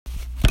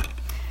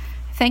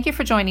Thank you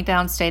for joining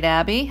Downstate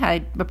Abbey.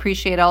 I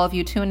appreciate all of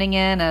you tuning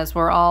in as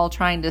we're all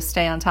trying to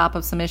stay on top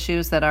of some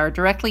issues that are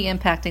directly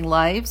impacting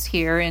lives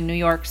here in New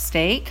York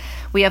State.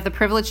 We have the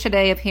privilege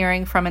today of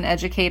hearing from an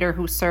educator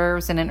who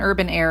serves in an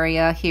urban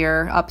area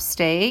here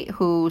upstate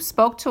who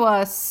spoke to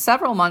us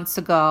several months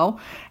ago,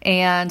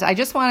 and I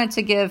just wanted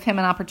to give him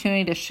an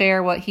opportunity to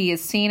share what he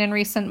has seen in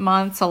recent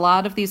months. A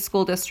lot of these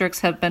school districts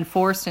have been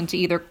forced into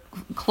either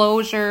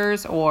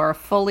closures or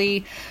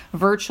fully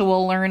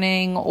virtual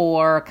learning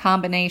or a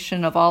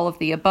combination of all of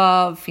the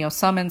above,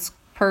 some in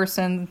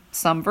person,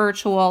 some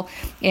virtual.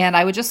 And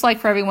I would just like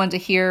for everyone to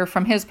hear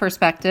from his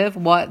perspective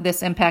what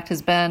this impact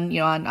has been,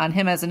 on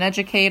him as an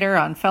educator,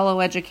 on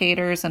fellow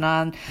educators, and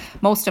on,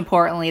 most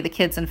importantly, the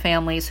kids and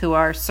families who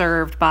are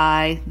served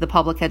by the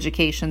public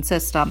education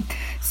system.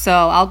 So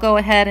I'll go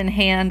ahead and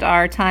hand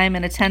our time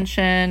and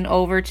attention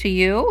over to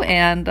you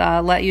and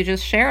let you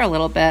just share a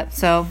little bit.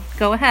 So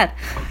go ahead.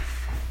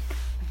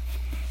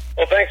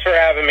 Well, thanks for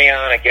having me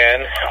on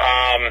again.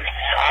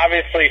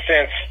 Obviously,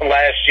 since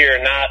last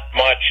year, not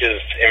much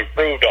has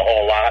improved a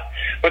whole lot.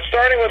 But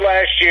starting with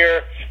last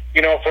year,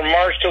 from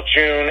March till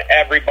June,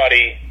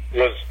 everybody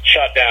was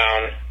shut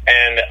down.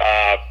 And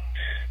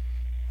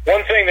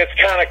one thing that's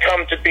kind of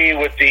come to be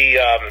with the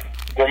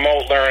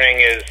remote learning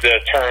is the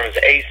terms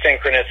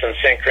asynchronous and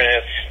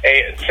synchronous.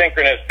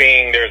 Synchronous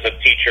being there's a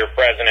teacher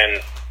present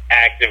and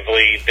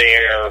actively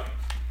there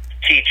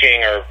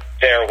teaching or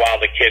there while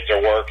the kids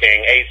are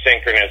working.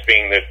 Asynchronous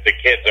being that the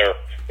kids are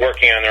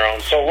working on their own.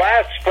 So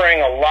last spring,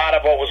 a lot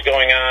of what was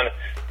going on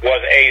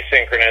was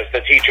asynchronous.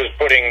 The teachers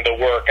putting the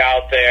work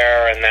out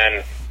there, and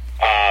then,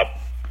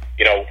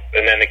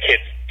 and then the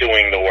kids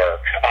doing the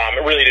work.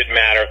 It really didn't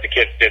matter if the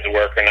kids did the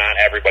work or not.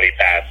 Everybody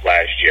passed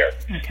last year.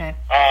 Okay.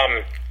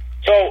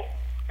 So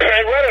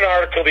I read an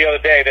article the other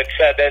day that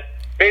said that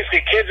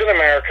basically kids in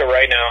America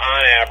right now,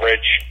 on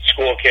average,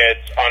 school kids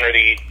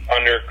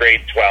under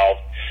grade 12,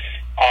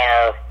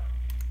 are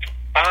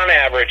on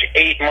average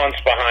 8 months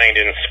behind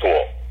in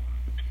school.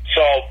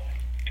 So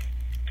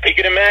you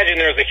can imagine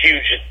there's a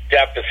huge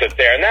deficit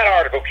there. And that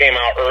article came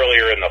out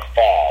earlier in the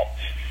fall.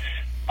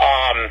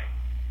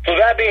 So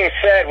that being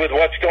said, with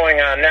what's going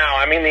on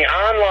now, the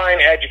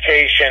online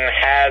education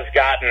has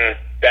gotten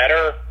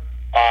better.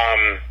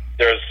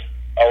 There's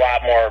a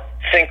lot more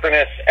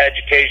synchronous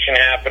education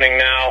happening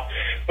now,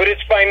 but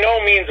it's by no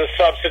means a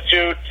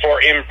substitute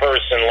for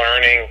in-person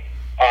learning.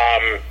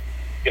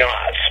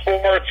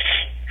 Sports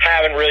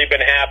haven't really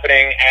been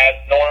happening as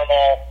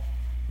normal.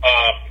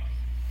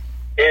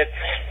 It's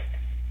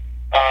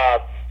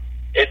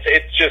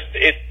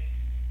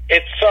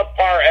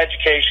subpar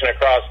education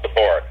across the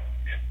board.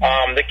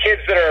 The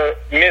kids that are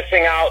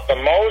missing out the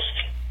most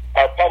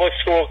are public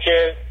school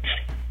kids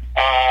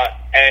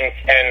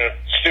and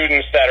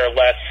students that are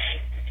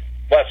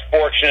less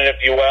fortunate,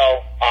 if you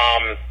will.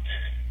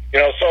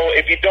 So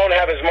if you don't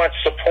have as much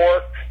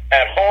support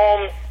at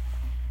home,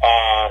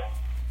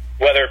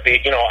 whether it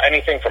be,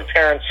 anything from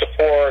parent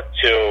support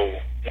to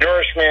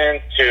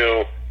nourishment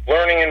to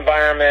learning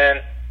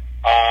environment,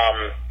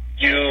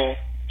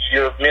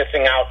 you're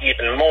missing out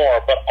even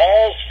more. But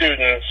all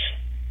students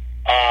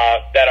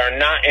that are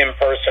not in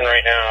person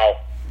right now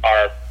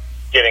are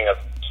getting a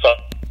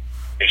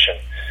substitution.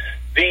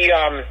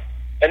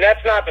 And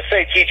that's not to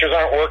say teachers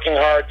aren't working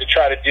hard to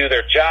try to do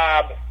their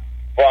job,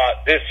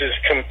 but this is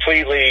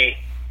completely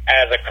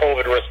as a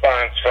COVID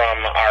response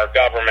from our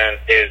government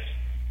is,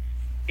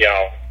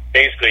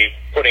 basically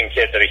putting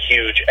kids at a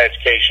huge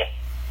education.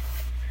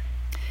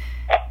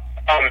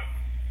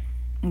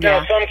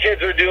 Some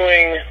kids are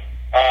doing,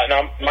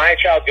 now my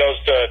child goes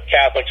to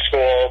Catholic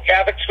school.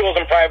 Catholic schools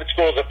and private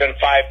schools have been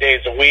 5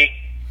 days a week.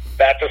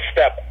 That's a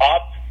step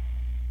up.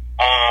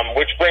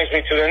 Which brings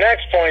me to the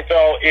next point,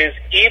 though, is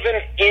even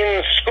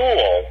in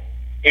school,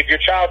 if your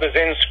child is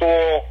in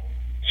school,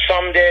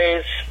 some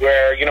days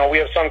where, we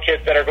have some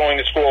kids that are going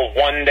to school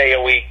 1 day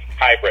a week,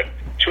 hybrid,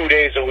 2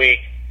 days a week,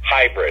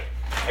 hybrid.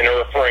 And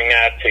they're referring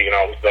that to,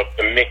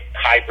 the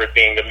hybrid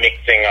being the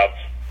mixing of,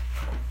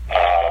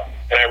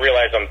 and I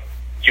realize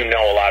you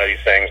know a lot of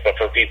these things, but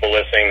for people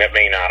listening that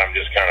may not, I'm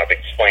just kind of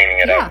explaining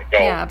it as it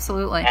goes. Yeah,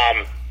 absolutely.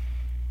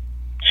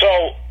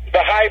 So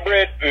the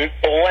hybrid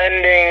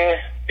blending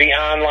the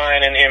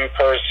online and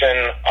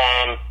in-person,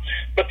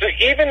 but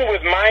even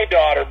with my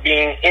daughter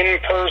being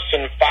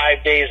in-person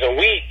 5 days a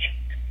week,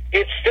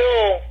 it's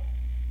still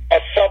a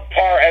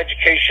subpar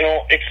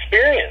educational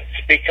experience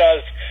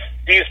because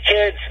these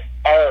kids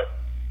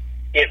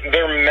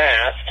they're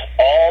masked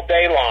all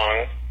day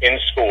long in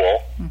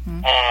school,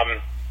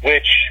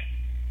 which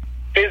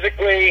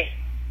physically,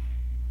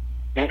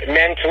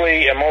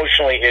 mentally,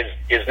 emotionally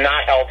is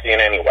not healthy in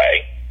any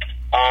way.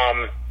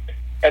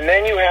 And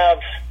then you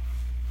have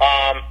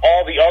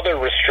all the other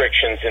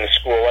restrictions in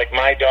school. Like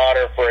my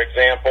daughter, for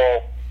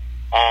example,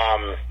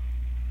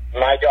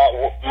 my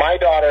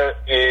daughter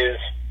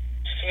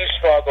she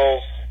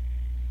struggles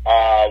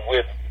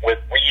with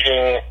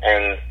reading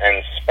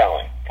and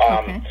spelling.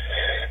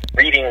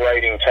 Reading,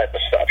 writing type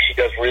of stuff. She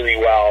does really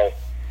well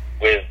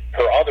with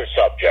her other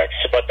subjects,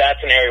 but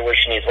that's an area where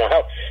she needs more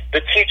help.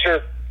 The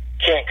teacher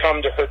can't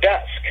come to her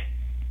desk.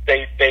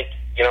 They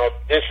you know,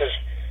 this is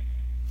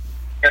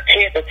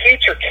the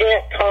teacher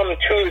can't come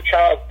to the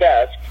child's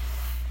desk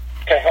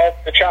to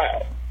help the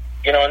child.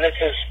 You know, and this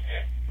is,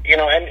 you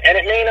know, and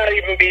it may not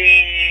even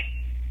be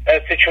a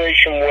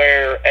situation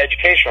where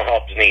educational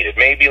help is needed.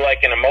 Maybe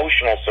like an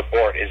emotional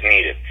support is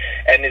needed,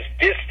 and this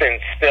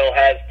distance still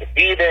has to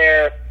be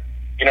there.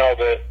 You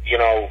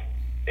know,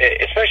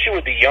 especially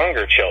with the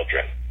younger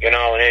children. You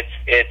know, and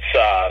it's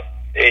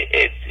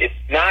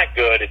not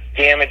good. It's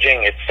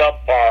damaging. It's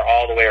subpar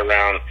all the way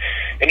around.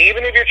 And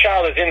even if your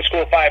child is in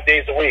school 5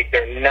 days a week,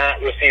 they're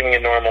not receiving a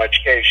normal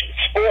education.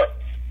 Sports,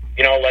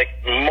 you know, like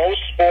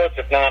most sports,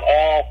 if not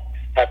all,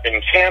 have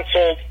been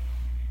canceled.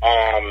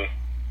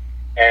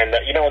 And,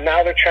 you know,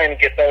 now they're trying to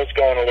get those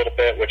going a little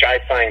bit, which I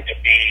find to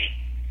be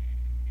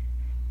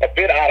a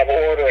bit out of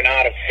order and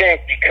out of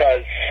sync,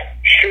 because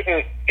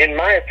shouldn't, in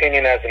my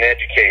opinion, as an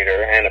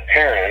educator and a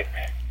parent,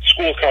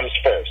 school comes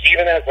first.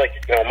 Even as, like,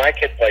 you know, my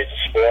kid plays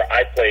a sport.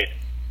 I played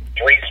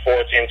 3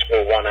 sports in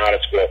school, 1 out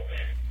of school.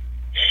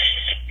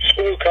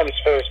 School comes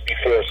first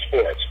before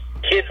sports.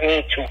 Kids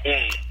need to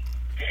be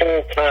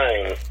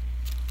full-time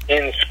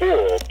in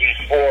school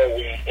before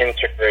we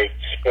integrate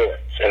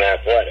sports and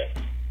athletics.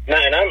 Now,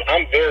 and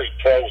I'm very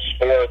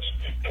pro-sports,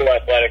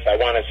 pro-athletics. I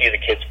want to see the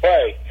kids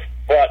play.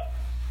 But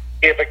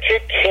if a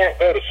kid can't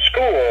go to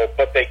school,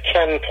 but they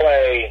can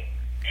play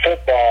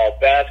football,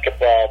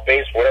 basketball,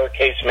 baseball, whatever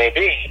case may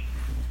be,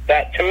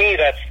 that, to me,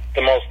 that's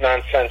the most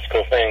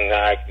nonsensical thing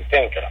that I can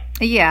think of.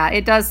 Yeah,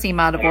 it does seem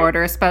out of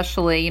order,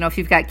 especially, you know, if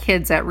you've got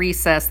kids at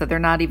recess that they're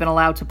not even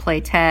allowed to play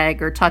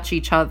tag or touch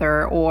each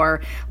other,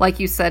 or like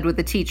you said, with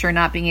the teacher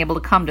not being able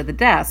to come to the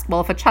desk.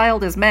 Well, if a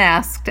child is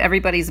masked,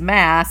 everybody's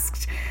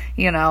masked,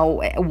 you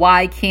know,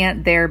 why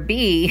can't there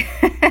be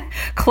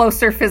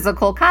closer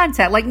physical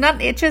contact? Like,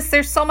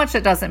 there's so much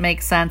that doesn't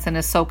make sense and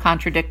is so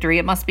contradictory.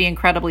 It must be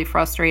incredibly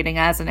frustrating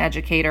as an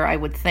educator, I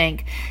would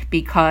think,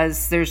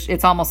 because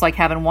it's almost like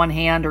having one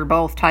hand or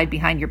both tied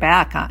behind your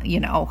back, you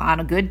know, on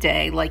a good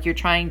day. Like, you're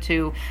trying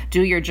to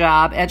do your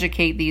job,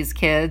 educate these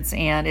kids,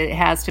 and it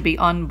has to be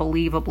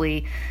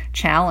unbelievably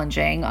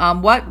challenging.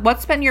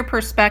 What's been your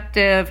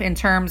perspective in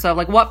terms of,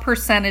 like, what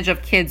percentage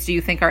of kids do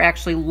you think are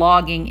actually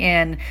logging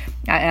in?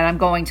 And I'm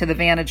going to the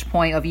vantage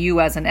point of you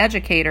as an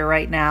educator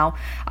right now.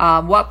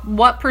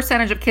 What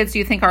percentage of kids do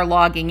you think are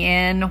logging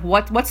in?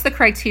 What's the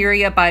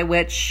criteria by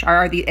which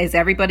is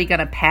everybody going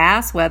to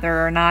pass,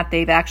 whether or not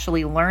they've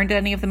actually learned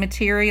any of the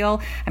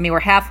material? I mean, we're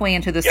halfway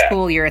into the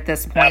school year at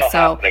this point.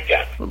 That'll happen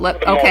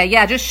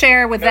again. Just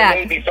share with that.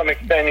 There may be some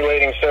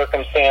extenuating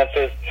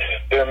circumstances.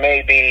 There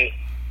may be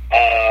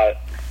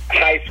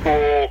high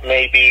school,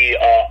 maybe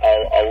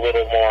a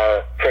little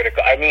more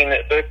critical. I mean,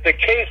 the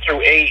K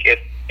through 8,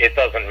 it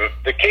doesn't.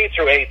 The K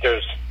through 8,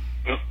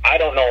 I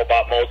don't know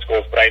about most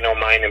schools, but I know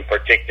mine in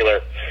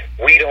particular.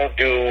 We don't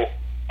do.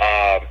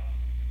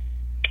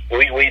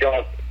 We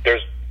don't.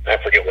 I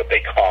forget what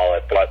they call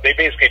it, but they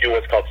basically do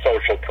what's called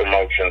social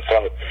promotion.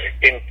 So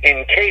in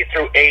K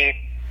through 8,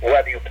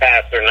 whether you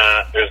pass or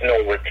not, there's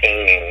no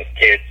retaining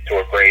kids to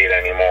a grade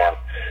anymore.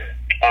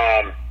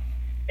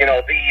 You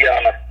know,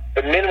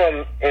 the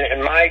minimum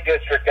in my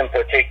district in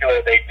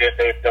particular,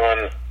 they've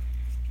done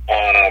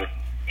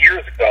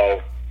years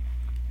ago.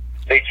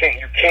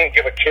 You can't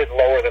give a kid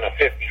lower than a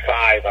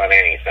 55 on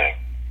anything,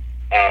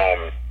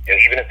 and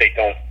even if they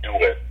don't do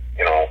it,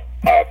 you know,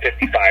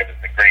 55 is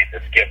the grade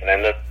that's given.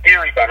 And the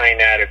theory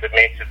behind that is it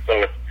makes it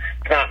so it's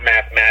not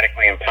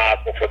mathematically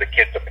impossible for the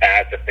kid to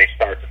pass if they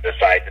start to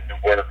decide to do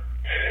work.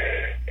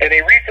 And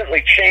they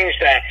recently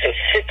changed that to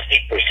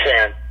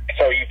 60%,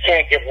 so you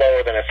can't give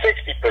lower than a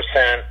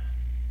 60%,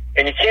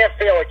 and you can't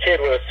fail a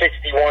kid with a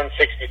 61,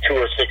 62,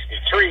 or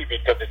 63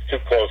 because it's too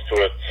close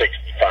to a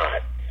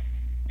 65.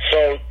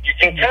 So you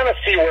can kind of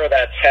see where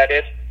that's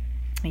headed.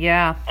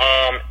 Yeah.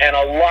 And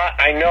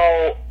I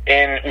know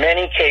in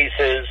many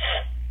cases,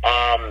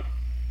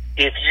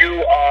 if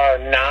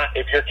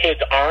your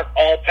kids aren't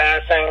all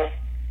passing,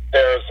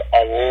 there's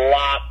a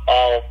lot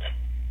of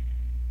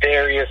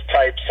various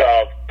types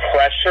of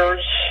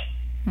pressures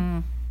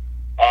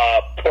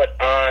put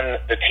on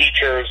the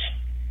teachers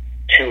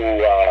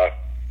to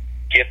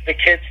get the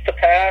kids to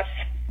pass.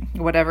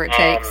 Whatever it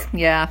takes.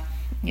 Yeah.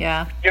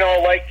 You know,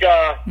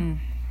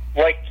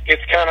 like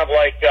it's kind of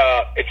like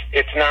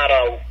it's not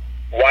a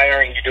why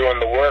aren't you doing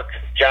the work,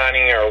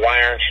 Johnny, or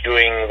why aren't you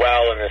doing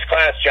well in this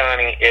class,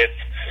 Johnny? It's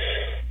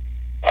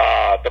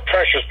the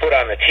pressure's put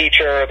on the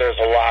teacher. There's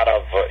a lot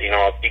of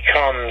it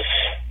becomes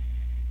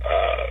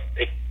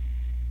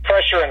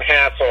pressure and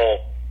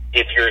hassle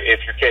if your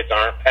kids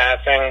aren't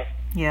passing.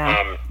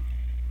 Yeah.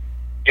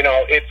 You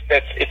know,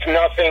 it's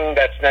nothing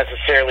that's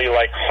necessarily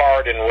like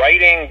hard in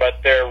writing,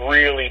 but they're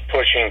really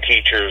pushing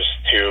teachers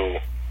to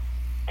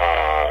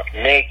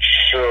make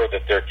sure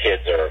that their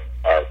kids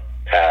are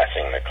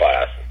passing the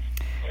classes.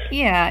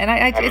 Yeah,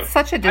 and it's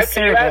such a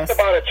disservice. You asked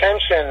about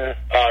attendance.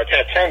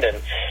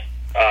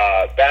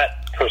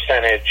 That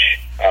percentage,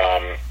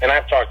 and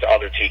I've talked to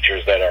other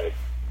teachers that are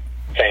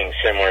saying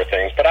similar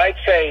things, but I'd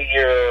say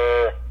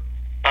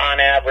on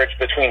average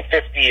between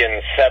 50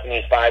 and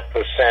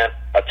 75%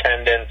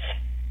 attendance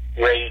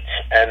rates,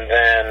 and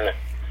then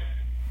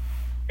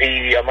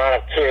the amount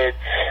of kids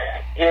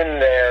in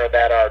there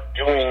that are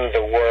doing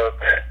the work,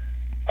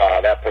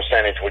 that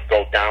percentage would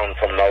go down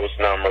from those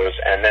numbers,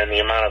 and then the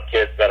amount of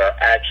kids that are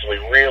actually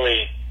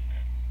really,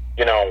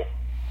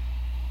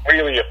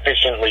 really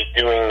efficiently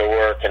doing the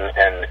work and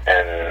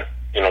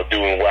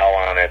doing well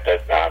on it,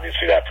 that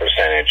obviously that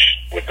percentage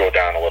would go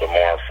down a little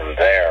more from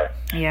there.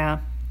 Yeah.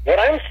 What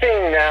I'm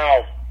seeing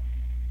now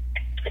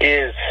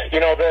is,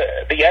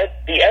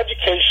 the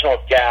educational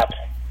gap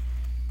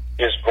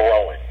is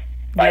growing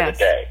by the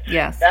day.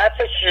 Yes. That's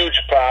a huge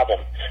problem.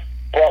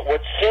 But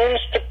what seems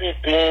to be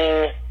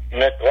being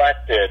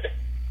neglected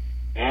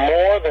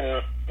more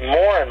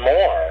and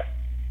more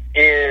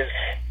is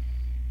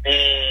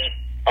the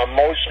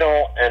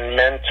emotional and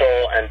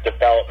mental and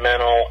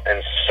developmental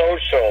and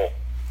social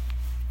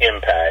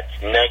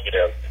impacts,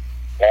 negative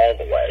all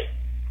the way,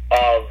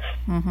 of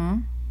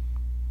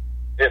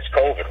this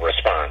COVID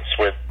response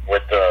with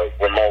the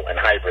remote and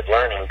hybrid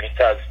learning,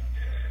 because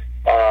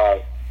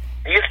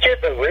these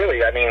kids are really,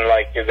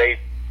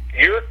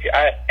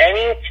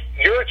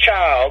 your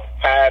child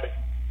had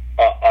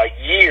a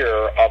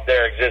year of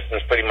their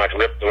existence pretty much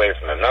ripped away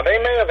from them. Now, they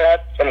may have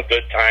had some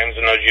good times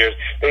in those years.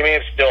 They may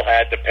have still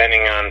had,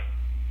 depending on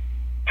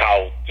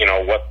how,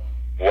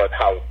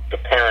 how the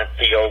parent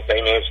feels,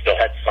 they may have still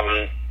had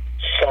some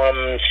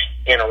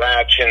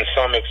interaction,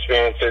 some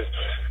experiences.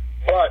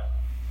 But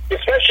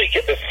especially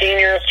get the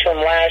seniors from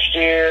last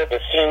year, the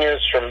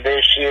seniors from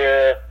this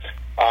year,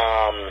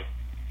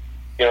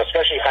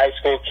 especially high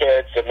school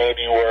kids that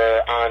maybe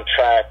were on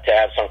track to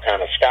have some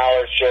kind of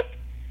scholarship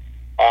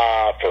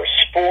for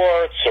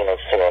sports or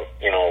for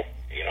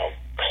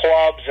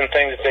clubs and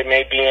things that they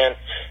may be in.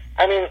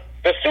 I mean,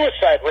 the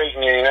suicide rate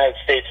in the United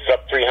States is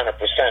up 300%.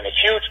 A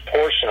huge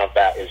portion of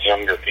that is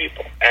younger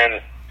people,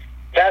 and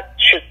that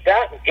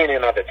in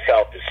and of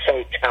itself is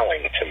so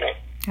telling to me.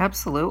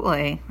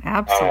 Absolutely.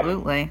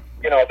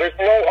 There's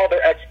no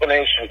other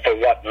explanation for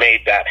what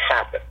made that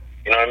happen.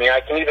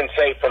 I can even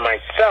say for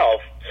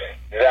myself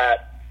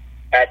that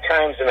at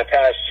times in the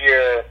past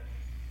year,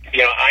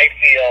 I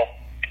feel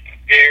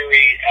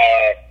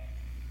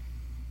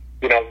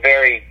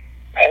very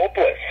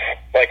hopeless.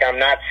 Like I'm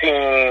not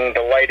seeing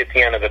the light at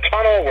the end of the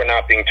tunnel. We're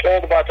not being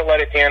told about the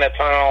light at the end of the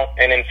tunnel.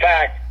 And in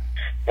fact,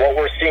 what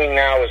we're seeing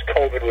now is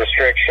COVID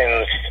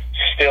restrictions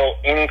still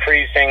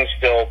increasing,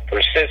 still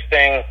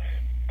persisting.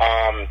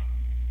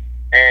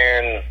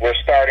 And we're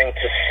starting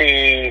to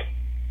see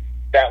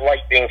that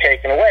light being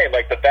taken away.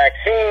 Like the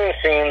vaccine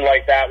seemed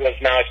like that was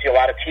now, I see a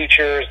lot of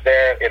teachers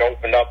there. It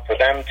opened up for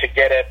them to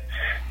get it.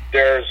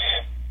 There's,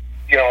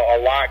 a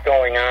lot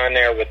going on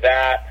there with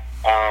that.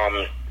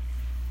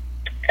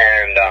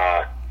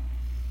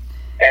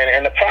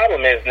 And the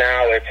problem is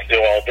now it's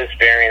still this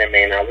variant, it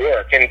may not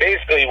work. And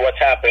basically what's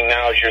happening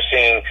now is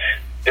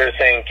they're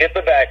saying, get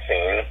the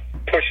vaccine,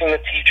 pushing the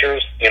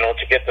teachers,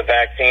 to get the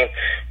vaccine.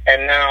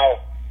 And now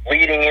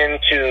leading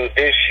into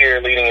this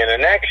year, leading into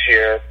next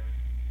year,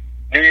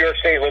 New York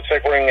State looks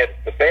like we're going to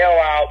get the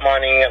bailout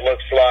money, it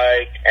looks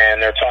like,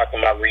 and they're talking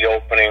about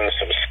reopening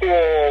some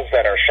schools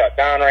that are shut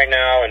down right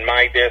now in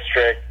my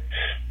district.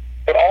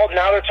 But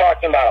now they're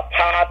talking about a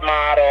pod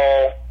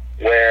model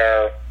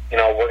where,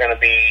 we're going to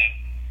be,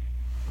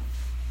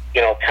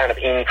 kind of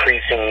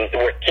increasing,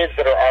 where kids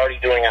that are already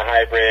doing a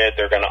hybrid,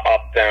 they're going to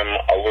up them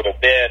a little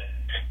bit.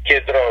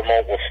 Kids that are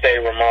remote will stay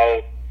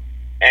remote.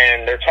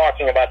 And they're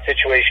talking about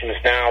situations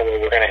now where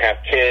we're going to have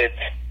kids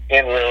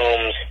in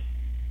rooms,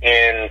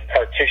 in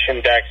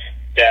partition desks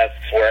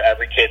where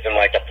every kid's in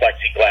like a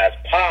plexiglass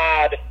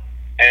pod,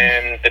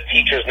 and the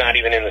teacher's not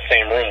even in the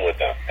same room with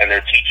them, and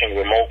they're teaching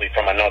remotely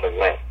from another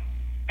room.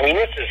 I mean,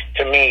 this is,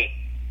 to me,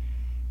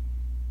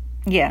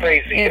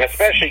 crazy. And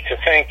especially to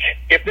think,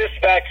 if this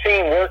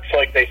vaccine works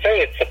like they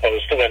say it's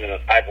supposed to, and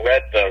I've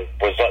read the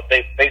result,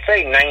 they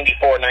say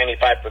 94,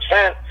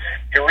 95%.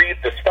 You read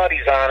the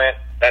studies on it,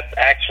 that's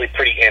actually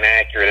pretty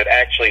inaccurate. It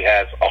actually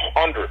has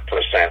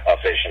 100%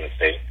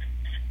 efficiency.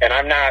 And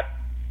I'm not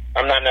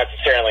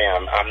necessarily,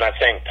 I'm not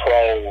saying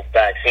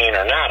pro-vaccine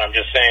or not. I'm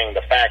just saying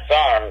the facts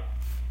are,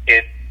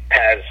 it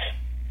has,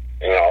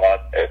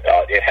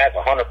 it has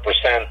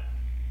 100%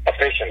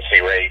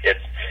 efficiency rate. It's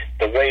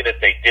the way that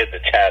they did the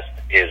test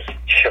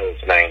shows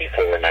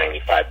 94,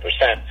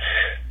 95%.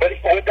 But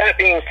with that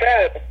being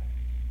said,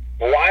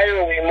 why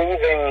are we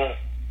moving?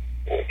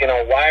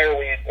 Why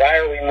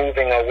are we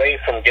moving away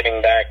from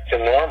getting back to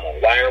normal?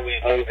 Why are we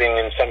moving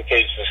in some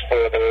cases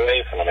further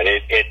away from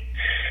it?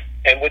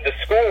 And with the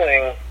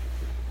schooling,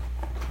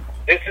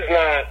 this is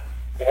not,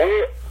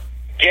 we're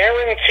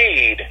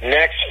guaranteed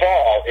next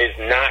fall is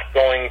not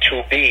going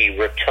to be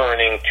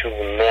returning to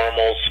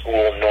normal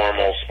school,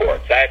 normal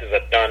sports. That is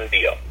a done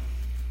deal.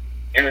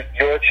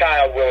 Your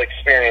child will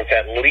experience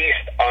at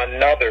least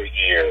another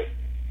year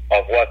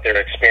of what they're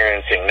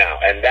experiencing now.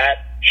 And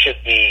that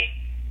should be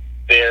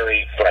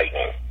very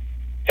frightening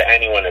to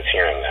anyone that's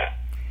hearing that.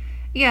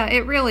 Yeah,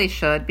 it really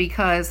should,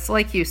 because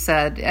like you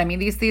said, I mean,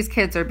 these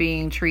kids are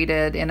being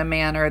treated in a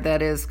manner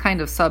that is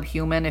kind of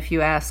subhuman, if you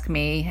ask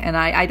me. And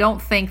I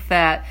don't think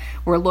that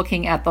we're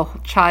looking at the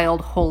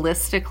child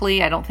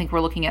holistically. I don't think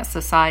we're looking at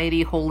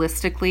society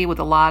holistically with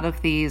a lot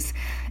of these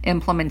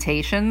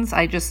implementations.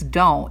 I just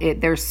don't.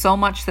 There's so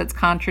much that's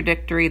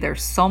contradictory.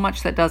 There's so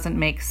much that doesn't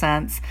make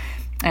sense.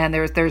 And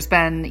there's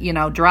been,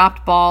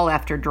 dropped ball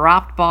after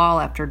dropped ball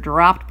after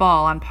dropped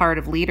ball on part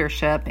of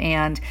leadership.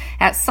 And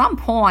at some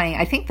point,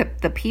 I think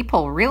that the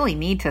people really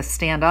need to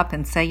stand up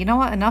and say, you know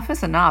what, enough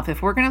is enough.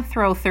 If we're going to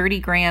throw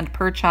 $30,000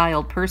 per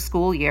child per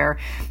school year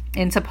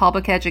into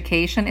public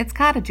education, it's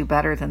got to do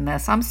better than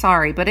this. I'm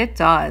sorry, but it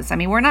does. I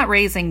mean, we're not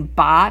raising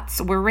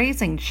bots. We're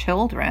raising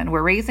children.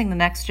 We're raising the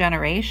next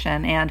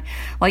generation. And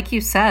like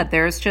you said,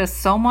 there's just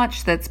so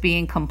much that's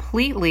being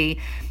completely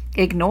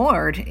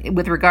ignored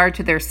with regard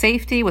to their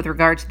safety, with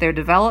regard to their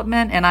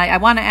development. And I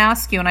want to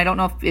ask you, and I don't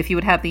know if you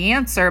would have the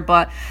answer,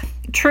 but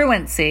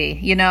truancy,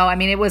 I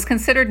mean, it was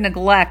considered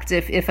neglect.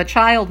 If a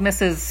child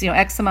misses,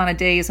 X amount of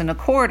days in a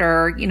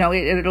quarter,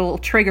 it'll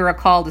trigger a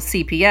call to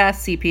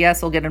CPS.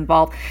 CPS will get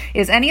involved.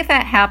 Is any of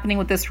that happening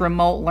with this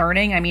remote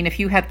learning? I mean, if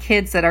you have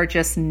kids that are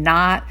just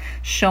not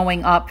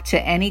showing up to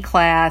any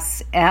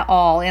class at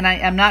all, and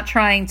I'm not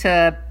trying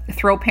to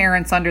throw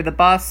parents under the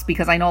bus,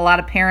 because I know a lot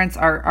of parents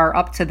are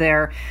up to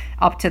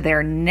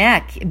their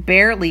neck,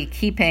 barely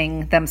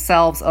keeping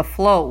themselves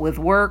afloat with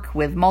work,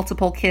 with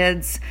multiple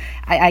kids.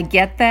 I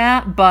get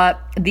that,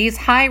 but these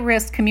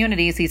high-risk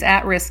communities, these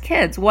at-risk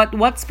kids,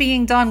 what's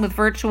being done with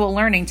virtual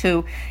learning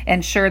to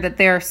ensure that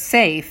they're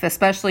safe,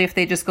 especially if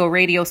they just go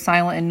radio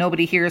silent and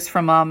nobody hears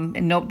from them,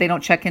 and they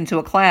don't check into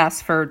a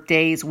class for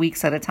days,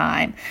 weeks at a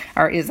time?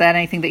 Or is that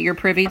anything that you're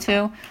privy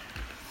to?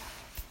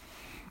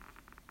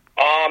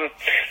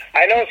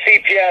 I know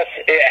CPS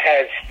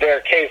has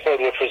their caseload,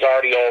 which was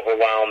already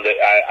overwhelmed.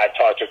 I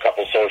talked to a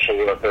couple social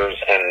workers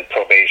and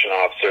probation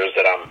officers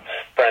that I'm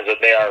friends with.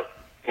 They are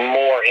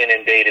more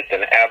inundated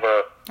than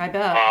ever. I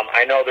bet.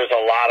 I know there's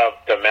a lot of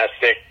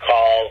domestic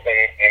calls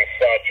and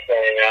such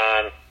going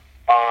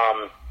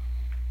on,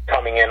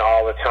 coming in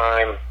all the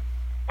time.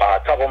 A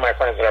couple of my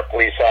friends that are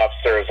police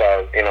officers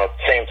are,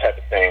 same type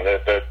of thing.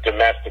 The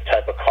domestic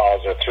type of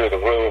calls are through the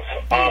roof.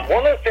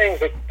 One of the things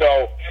that,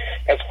 though,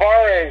 as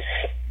far as,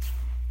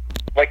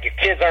 like, your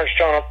kids aren't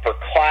showing up for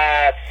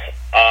class,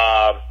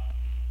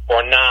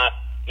 or not,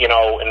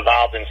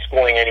 involved in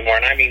schooling anymore.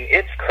 And I mean,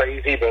 it's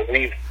crazy, but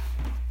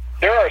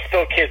there are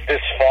still kids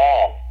this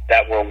fall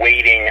that were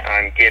waiting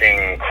on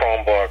getting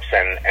Chromebooks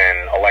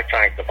and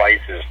electronic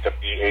devices to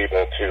be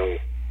able to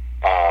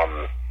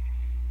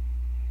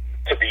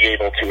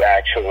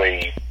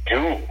actually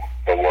do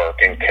the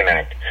work and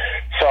connect.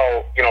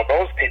 So,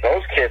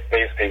 those kids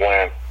basically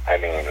went,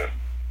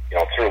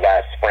 through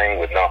last spring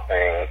with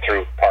nothing,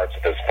 through parts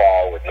of this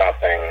fall with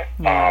nothing.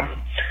 Yeah.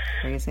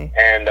 Crazy.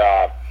 And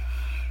to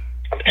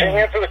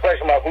answer the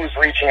question about who's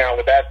reaching out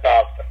with that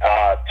stuff,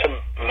 to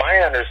my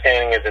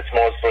understanding is it's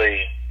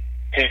mostly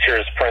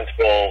teachers,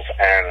 principals,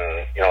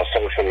 and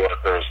social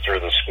workers through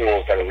the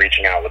schools that are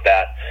reaching out with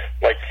that.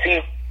 Like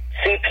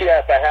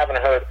CPS, I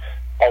haven't heard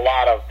a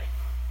lot of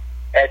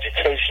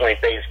educationally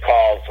based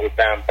calls with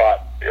them,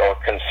 or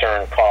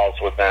concern calls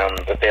with them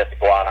that they have to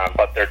go out on,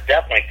 but they're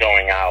definitely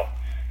going out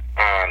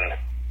on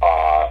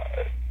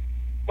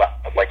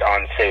like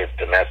unsafe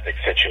domestic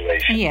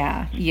situations.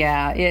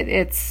 Yeah.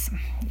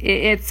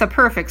 It's a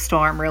perfect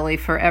storm, really,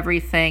 for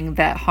everything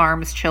that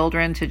harms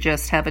children to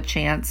just have a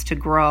chance to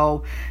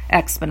grow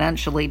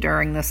exponentially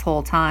during this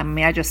whole time. I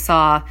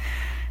mean,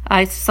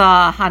 I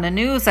saw on a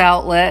news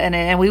outlet,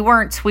 and we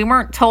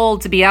weren't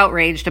told to be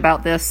outraged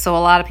about this, so a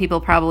lot of people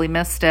probably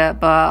missed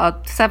it, but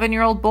a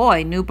 7-year-old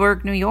boy,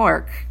 Newburgh, New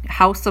York,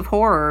 House of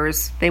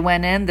Horrors. They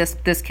went in,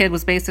 this kid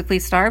was basically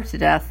starved to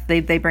death. They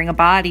bring a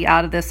body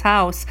out of this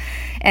house,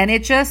 and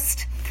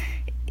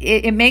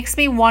it makes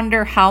me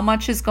wonder how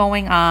much is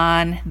going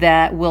on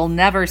that will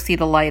never see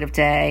the light of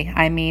day.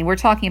 I mean, we're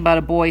talking about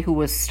a boy who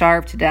was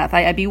starved to death.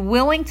 I'd be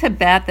willing to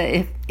bet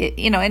that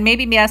and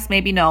maybe yes,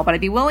 maybe no, but I'd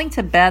be willing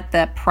to bet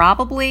that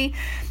probably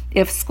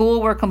if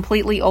school were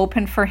completely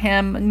open for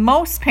him,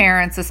 most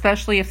parents,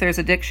 especially if there's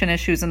addiction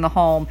issues in the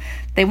home,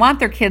 they want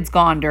their kids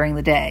gone during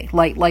the day.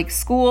 Like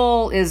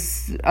school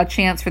is a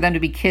chance for them to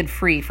be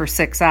kid-free for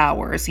 6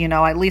 hours.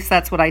 At least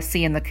that's what I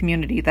see in the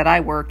community that I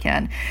work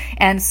in.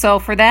 And so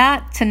for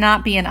that to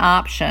not be an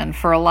option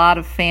for a lot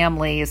of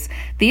families,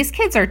 these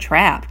kids are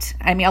trapped.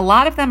 I mean, a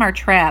lot of them are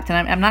trapped.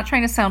 And I'm not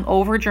trying to sound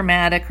over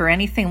dramatic or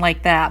anything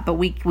like that, but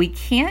we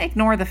can't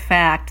ignore the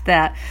fact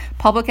that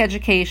public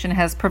education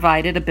has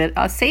provided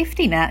a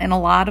safety net in a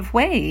lot of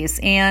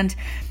ways. And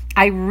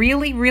I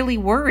really, really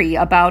worry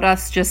about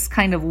us just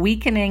kind of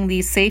weakening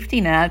these safety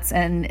nets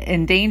and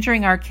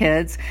endangering our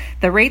kids.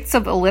 The rates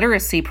of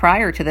illiteracy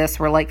prior to this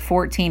were like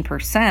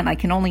 14%. I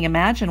can only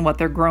imagine what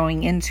they're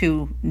growing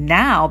into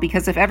now,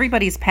 because if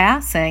everybody's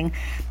passing,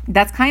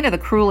 that's kind of the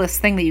cruelest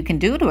thing that you can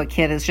do to a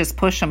kid, is just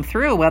push them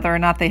through, whether or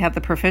not they have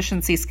the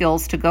proficiency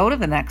skills to go to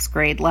the next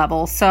grade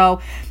level. So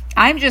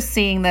I'm just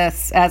seeing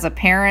this as a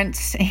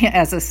parent,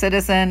 as a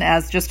citizen,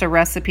 as just a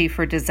recipe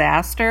for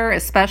disaster,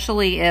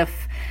 especially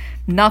if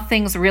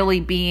nothing's really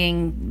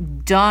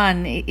being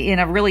done in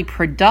a really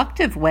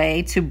productive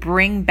way to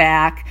bring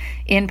back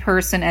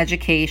in-person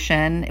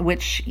education,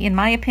 which, in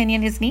my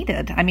opinion, is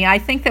needed. I mean, I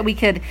think that we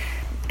could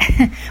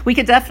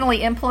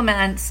definitely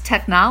implement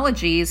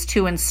technologies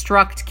to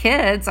instruct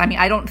kids. I mean,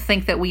 I don't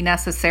think that we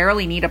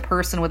necessarily need a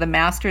person with a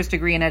master's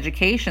degree in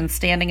education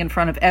standing in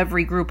front of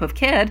every group of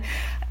kids,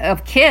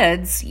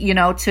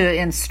 to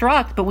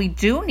instruct, but we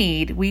do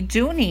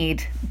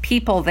need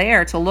people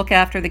there to look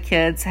after the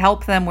kids,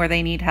 help them where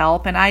they need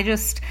help. And I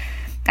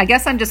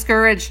guess I'm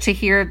discouraged to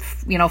hear,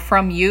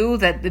 from you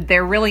that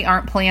there really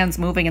aren't plans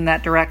moving in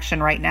that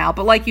direction right now.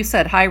 But like you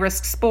said,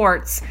 high-risk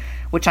sports,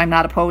 which I'm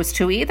not opposed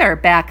to either,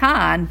 back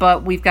on,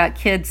 but we've got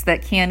kids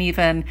that can't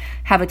even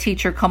have a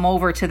teacher come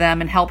over to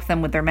them and help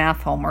them with their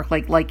math homework,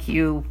 like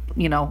you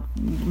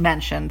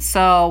mentioned.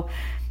 So,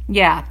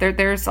 yeah,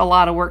 there's a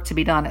lot of work to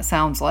be done, it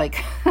sounds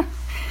like.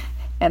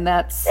 And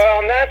that's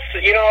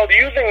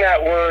using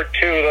that word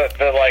too,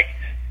 the like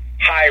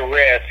high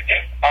risk.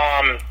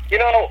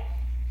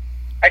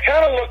 I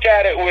kind of look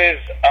at it with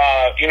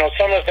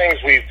some of the things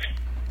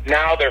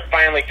they're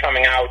finally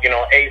coming out.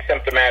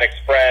 Asymptomatic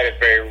spread is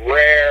very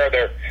rare.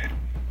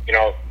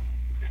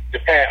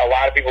 A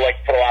lot of people like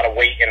to put a lot of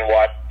weight in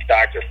what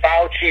Dr.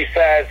 Fauci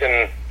says,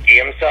 and he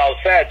himself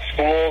said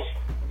schools,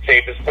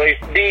 safest place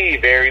to be,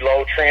 very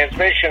low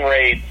transmission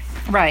rates.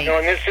 Right.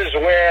 And this is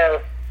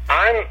where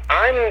I'm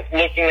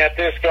looking at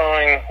this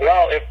going,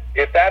 well,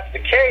 if that's the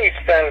case,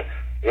 then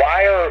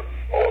why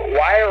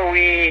are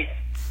we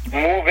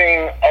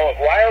moving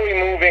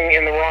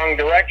in the wrong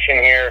direction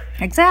here?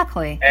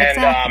 Exactly.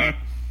 And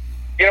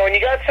when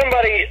you got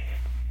somebody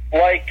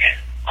like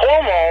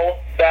Cuomo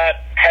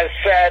that has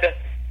said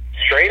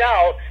straight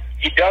out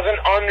he doesn't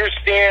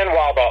understand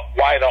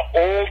why the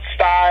old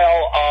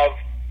style of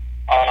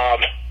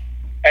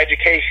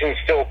education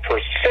still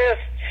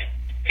persists.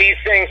 He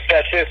thinks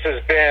that this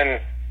has been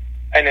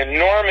an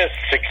enormous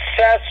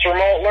success,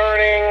 remote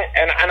learning,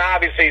 and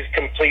obviously he's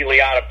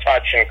completely out of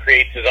touch and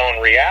creates his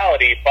own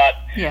reality, but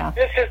yeah.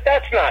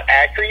 That's not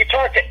accurate. You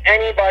talk to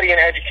anybody in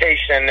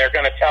education and they're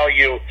going to tell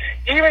you,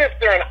 even if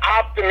they're an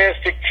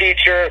optimistic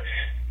teacher,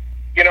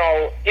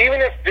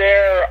 even if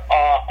they're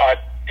a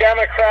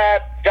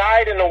Democrat,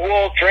 dyed in the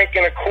wool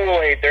drinking a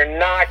Kool-Aid, they're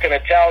not going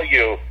to tell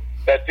you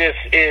that this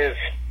is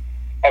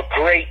a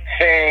great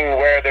thing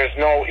where there's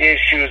no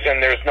issues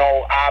and there's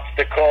no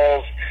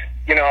obstacles.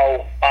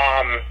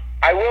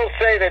 I will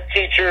say that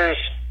teachers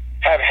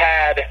have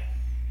had,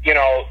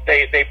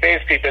 they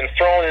basically been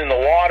thrown in the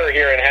water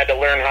here and had to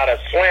learn how to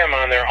swim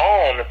on their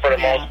own for the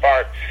most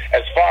part,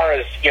 as far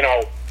as,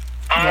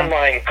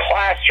 online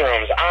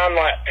classrooms,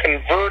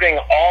 converting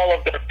all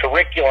of their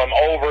curriculum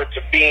over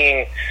to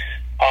being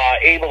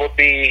able to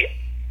be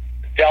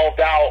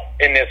delved out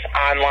in this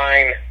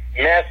online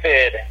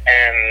method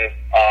and,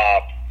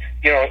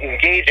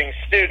 engaging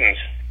students.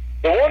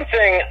 The one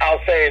thing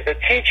I'll say is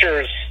that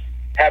teachers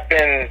have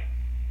been,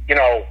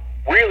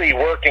 really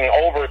working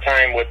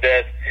overtime with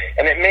this,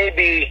 and it may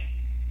be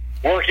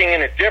working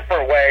in a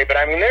different way, but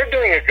I mean, they're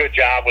doing a good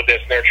job with this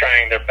and they're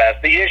trying their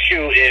best. The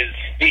issue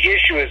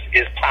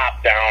is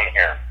top down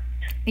here.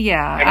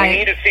 Yeah. And we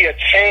need to see a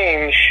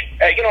change,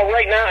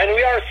 right now, and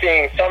we are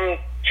seeing some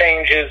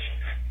changes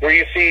where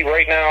you see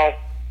right now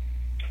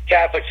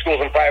Catholic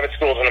schools and private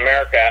schools in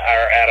America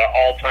are at an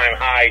all-time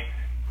high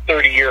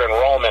 30-year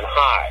enrollment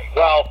high.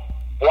 Well,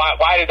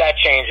 why did that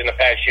change in the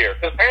past year?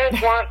 Because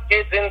parents want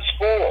kids in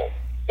school.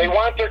 They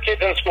want their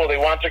kids in school. They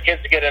want their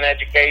kids to get an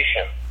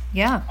education.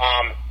 Yeah.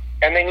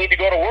 And they need to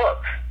go to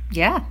work.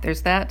 Yeah,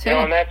 there's that too.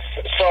 And this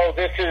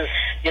is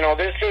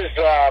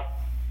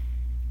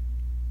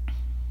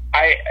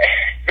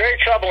very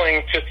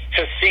troubling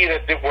to see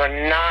that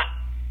we're not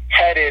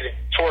headed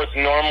towards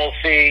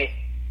normalcy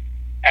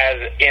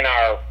as in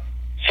our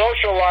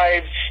social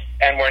lives,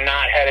 and we're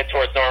not headed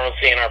towards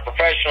normalcy in our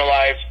professional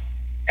lives,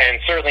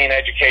 and certainly in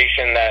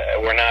education that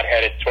we're not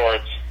headed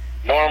towards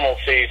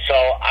normalcy. So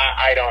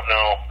I don't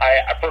know.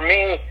 For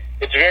me,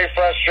 it's very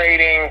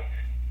frustrating.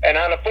 And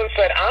on the flip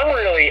side, I'm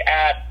really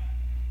at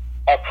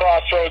a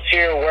crossroads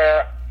here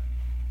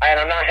and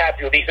I'm not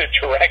happy with either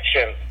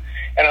direction.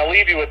 And I'll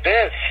leave you with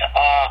this.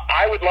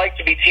 I would like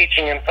to be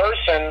teaching in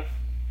person,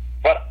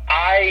 but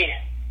I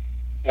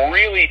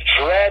really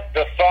dread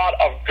the thought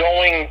of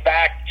going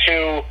back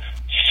to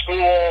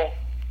school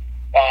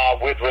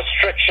with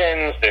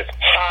restrictions, this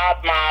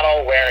pod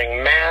model,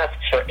 wearing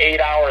masks for 8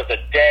 hours a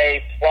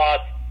day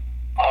plus.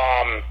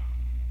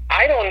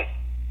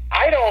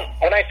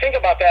 When I think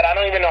about that, I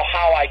don't even know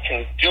how I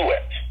can do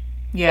it.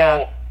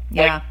 Yeah.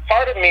 So,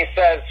 part of me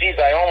says, geez,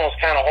 I almost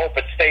kind of hope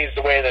it stays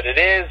the way that it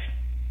is.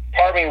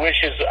 Part of me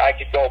wishes I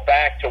could go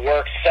back to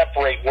work,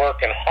 separate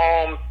work and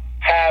home,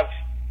 have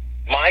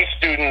my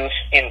students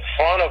in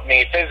front of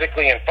me,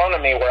 physically in front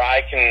of me, where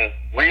I can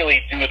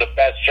really do the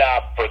best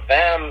job for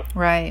them.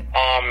 Right.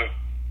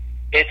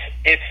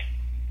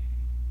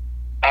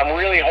 I'm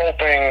really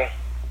hoping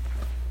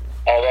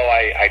although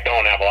I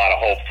don't have a lot of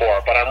hope for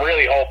it. But I'm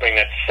really hoping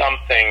that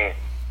something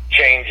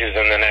changes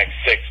in the next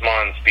 6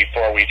 months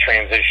before we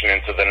transition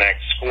into the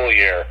next school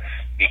year,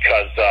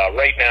 because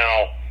right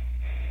now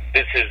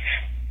this is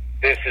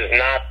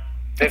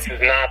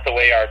not the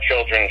way our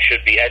children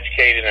should be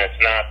educated, and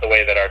it's not the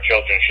way that our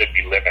children should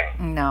be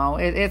living. No,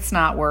 it's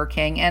not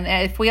working. And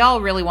if we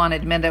all really want to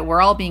admit it,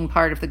 we're all being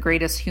part of the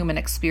greatest human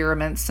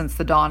experiment since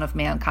the dawn of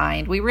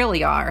mankind. We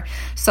really are.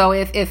 So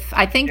if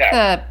I think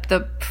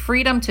the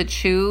freedom to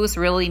choose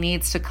really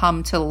needs to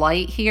come to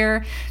light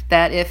here,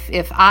 that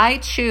if I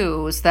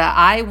choose that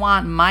I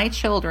want my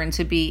children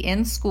to be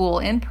in school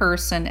in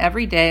person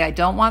every day, I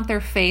don't want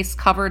their face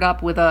covered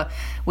up with a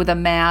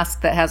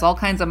mask that has all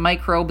kinds of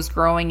microbes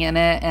growing in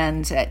it,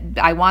 and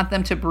I want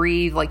them to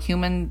breathe like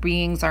human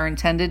beings are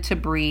intended to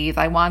breathe.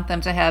 I want them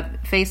to have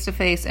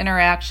face-to-face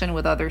interaction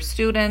with other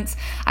students.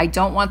 I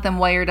don't want them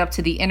wired up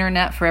to the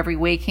internet for every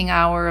waking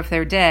hour of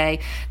their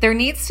day. There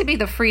needs to be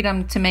the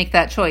freedom to make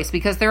that choice,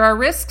 because there are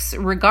risks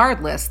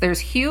regardless. There's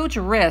huge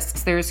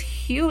risks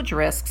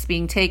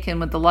being taken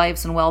with the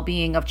lives and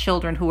well-being of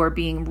children who are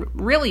being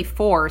really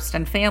forced,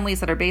 and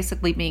families that are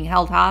basically being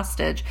held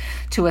hostage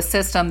to a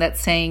system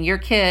that's saying your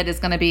kid is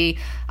going to be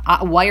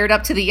wired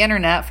up to the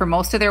internet for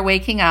most of their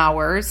waking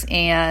hours,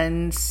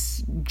 and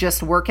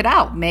just work it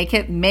out, make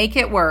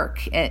it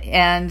work.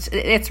 And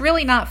it's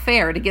really not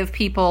fair to give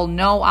people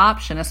no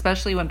option,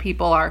 especially when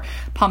people are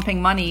pumping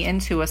money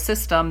into a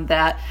system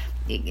that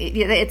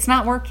it's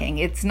not working.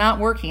 It's not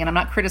working. And I'm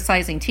not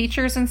criticizing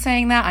teachers in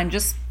saying that. I'm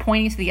just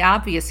pointing to the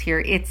obvious here.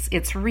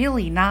 It's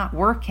really not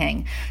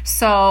working.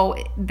 So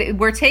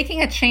we're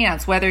taking a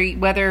chance,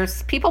 whether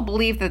people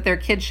believe that their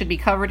kids should be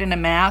covered in a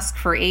mask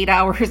for 8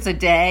 hours a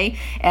day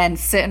and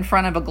sit in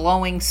front of a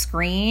glowing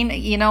screen.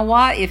 You know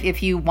what?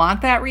 If you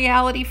want that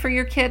reality for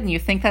your kid and you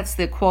think that's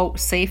the, quote,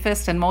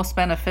 safest and most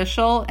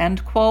beneficial,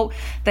 end quote,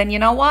 then you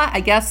know what?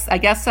 I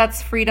guess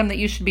that's freedom that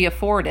you should be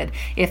afforded.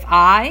 If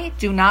I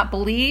do not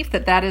believe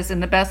that is in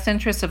the best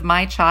interest of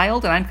my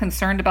child, and I'm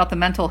concerned about the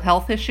mental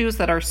health issues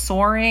that are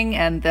soaring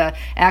and the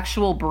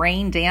actual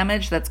brain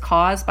damage that's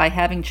caused by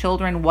having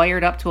children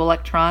wired up to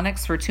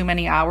electronics for too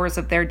many hours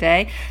of their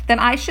day, then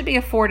I should be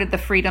afforded the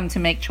freedom to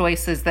make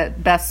choices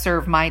that best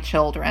serve my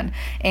children.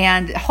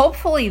 And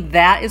hopefully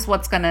that is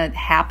what's going to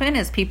happen,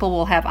 is people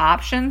will have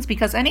options,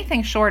 because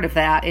anything short of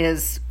that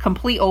is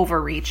complete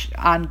overreach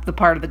on the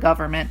part of the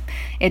government.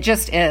 It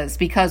just is,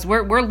 because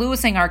we're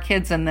losing our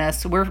kids in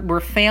this. We're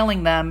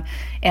failing them.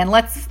 And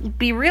let's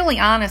be really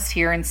honest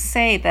here and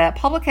say that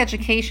public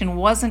education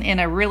wasn't in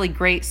a really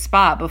great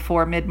spot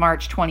before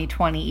mid-March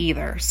 2020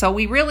 either. So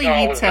we really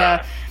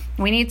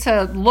need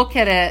to look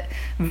at it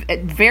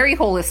very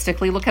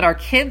holistically, look at our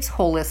kids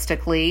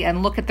holistically,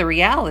 and look at the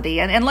reality.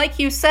 And like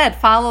you said,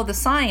 follow the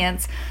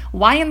science.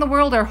 Why in the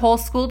world are whole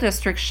school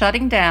districts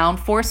shutting down,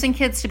 forcing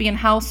kids to be in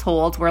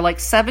households where like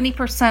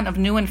 70% of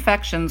new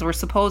infections were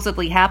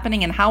supposedly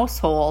happening in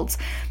households?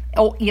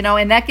 Oh,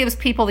 and that gives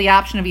people the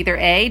option of either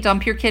A,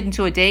 dump your kid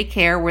into a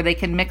daycare where they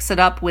can mix it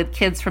up with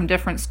kids from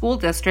different school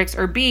districts,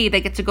 or B,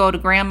 they get to go to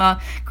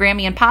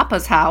Grammy and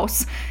Papa's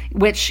house,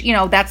 which,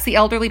 that's the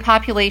elderly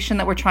population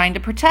that we're trying to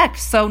protect.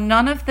 So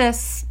none of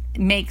this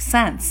makes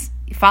sense.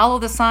 Follow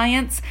the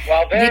science.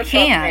 Well, there's you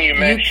can't. Something you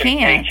mentioned, you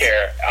can't.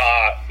 Daycare.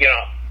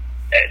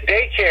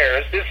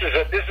 Daycares, this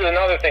is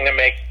another thing that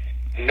makes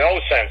no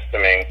sense to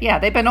me. Yeah,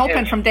 they've been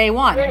open from day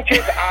one. Bring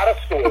kids out of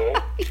school.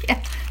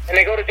 Yeah. And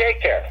they go to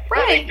daycare.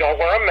 Right. They don't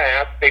wear a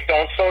mask. They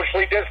don't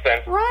socially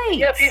distance. Right.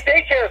 Yeah, these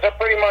daycares are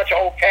pretty much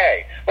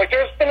okay. Like,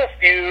 there's been a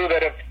few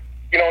that have,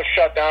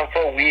 shut down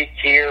for a week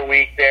here, a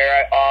week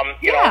there.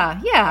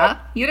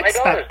 You'd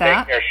expect that. My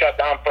daughter's daycare shut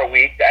down for a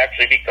week,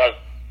 actually, because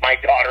my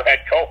daughter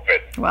had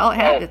COVID. Well,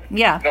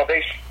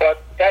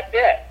 but that's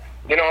it.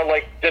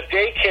 Like, the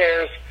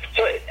daycares.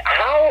 So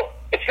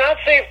it's not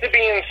safe to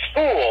be in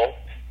school,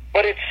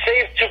 but it's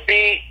safe to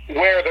be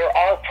where there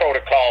are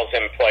protocols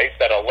in place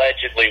that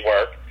allegedly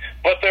work.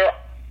 But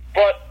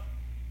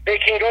they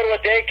can go to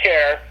a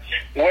daycare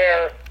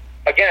where,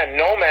 again,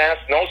 no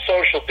mask, no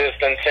social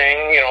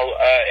distancing,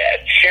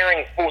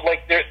 sharing food.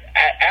 Like, there's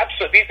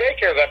absolutely, these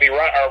daycares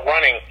are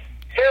running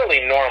fairly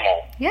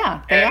normal.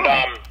 Yeah, they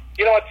are.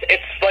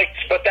 It's like,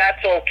 but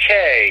that's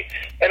okay.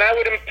 And I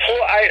would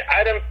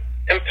I'd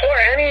implore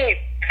any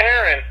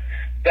parent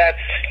that's,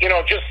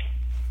 just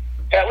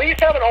at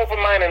least have an open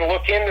mind and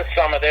look into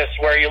some of this,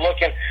 where you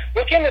look into,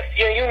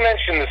 you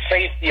mentioned the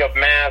safety of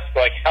masks,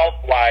 like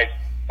health-wise,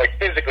 like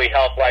physically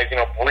health-wise,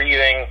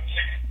 breathing.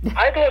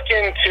 I'd look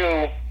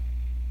into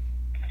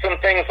some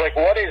things like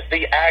what is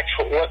the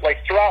actual,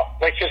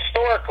 throughout,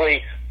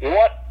 historically,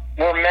 what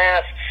were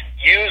masks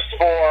used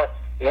for?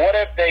 What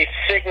have they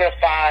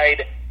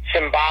signified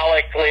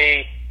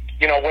symbolically,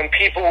 when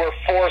people were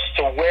forced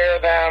to wear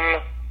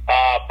them?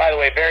 By the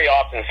way, very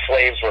often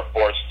slaves were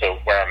forced to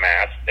wear a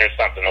mask. There's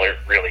something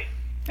really...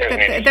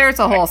 There's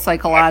a whole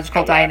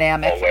psychological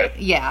dynamic.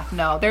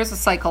 There's a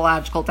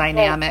psychological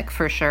dynamic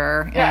for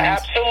sure. Yeah,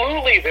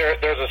 absolutely.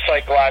 There's a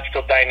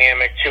psychological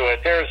dynamic to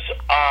it. There's,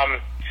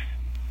 and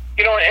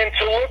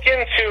to look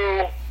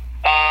into,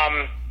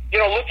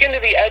 look into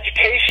the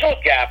educational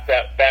gap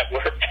that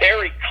we're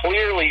very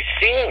clearly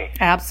seeing.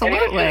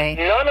 Absolutely.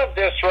 None of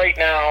this right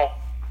now.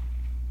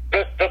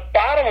 The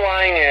bottom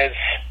line is,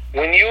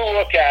 when you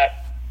look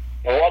at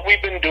what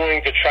we've been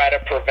doing to try to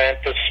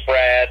prevent the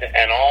spread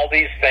and all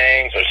these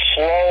things, or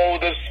slow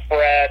the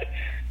spread,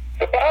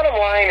 the bottom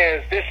line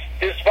is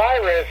this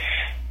virus,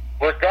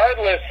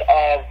 regardless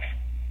of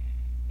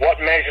what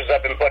measures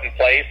have been put in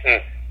place,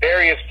 and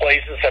various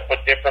places have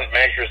put different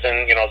measures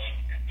in,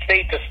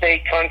 state to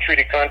state, country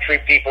to country,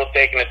 people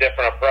taking a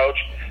different approach.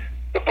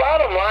 The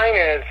bottom line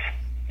is,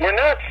 we're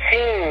not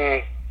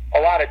seeing a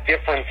lot of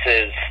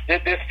differences.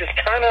 This is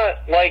kind of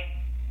like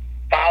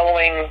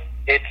following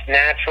its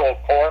natural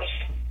course,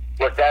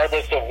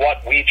 regardless of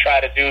what we try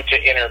to do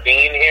to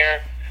intervene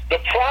here. The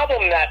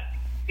problem that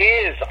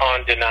is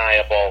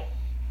undeniable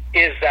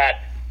is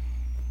that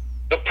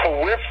the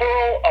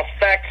peripheral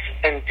effects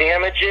and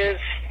damages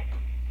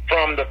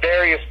from the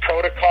various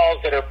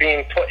protocols that are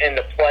being put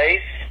into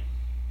place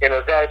in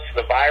regards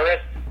to the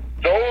virus,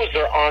 those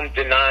are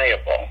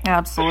undeniable.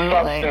 Absolutely.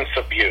 The substance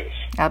abuse.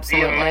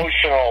 Absolutely. The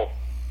emotional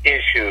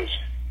issues.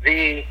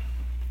 The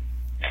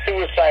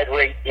suicide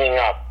rate being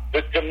up.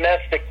 The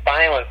domestic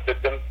violence.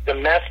 The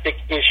domestic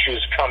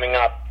issues coming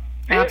up.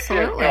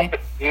 Absolutely.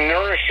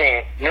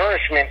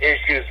 Nourishment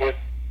issues with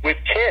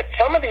kids.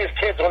 Some of these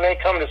kids, when they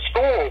come to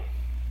school,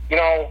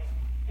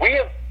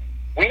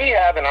 we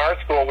have in our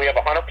school, we have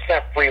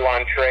 100% free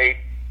lunch rate.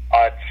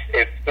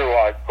 It's through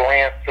a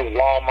grant through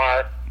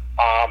Walmart,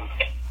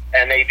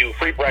 and they do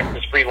free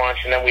breakfast, free lunch,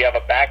 and then we have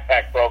a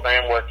backpack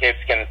program where kids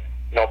can,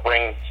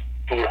 bring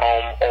food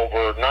home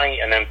overnight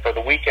and then for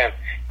the weekend.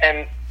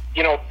 And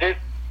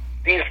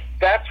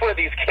that's where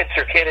these kids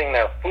are getting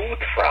their food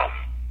from.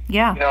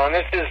 Yeah. And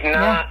this is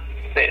not.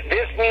 Yeah.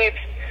 This needs.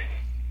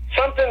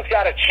 Something's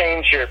got to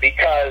change here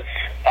because,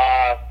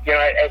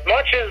 as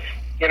much as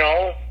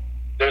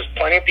there's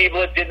plenty of people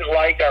that didn't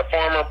like our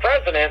former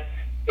president.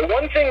 The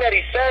one thing that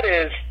he said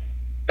is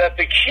that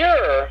the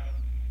cure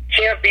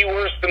can't be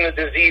worse than the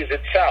disease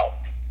itself.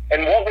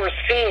 And what we're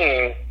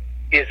seeing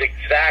is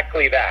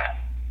exactly that.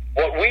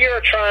 What we are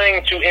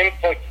trying to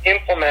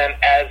implement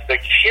as the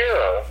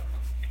cure,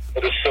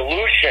 the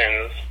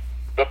solutions,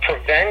 the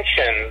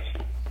preventions,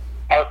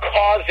 are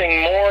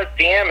causing more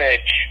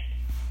damage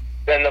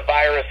than the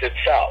virus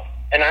itself.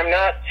 And I'm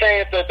not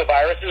saying that the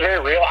virus is very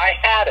real. I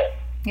had it.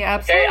 Yeah,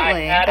 absolutely.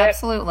 Okay, I had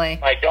absolutely.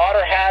 It. My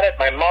daughter had it.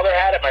 My mother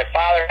had it. My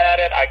father had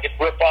it. I could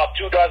rip off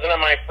 24 of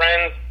my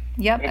friends.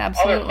 Yep, and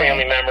absolutely. Other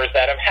family members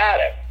that have had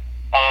it.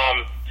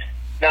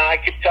 Now I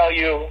could tell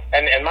you,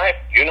 and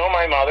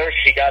my mother.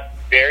 She got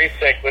very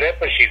sick with it,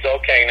 but she's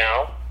okay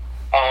now.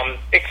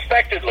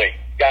 Expectedly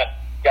got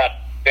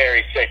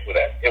very sick with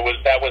it.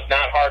 That was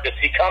not hard to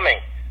see coming.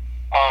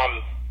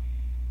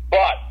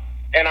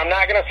 And I'm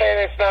not going to say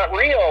that it's not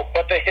real,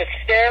 but the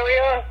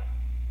hysteria,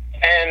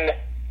 and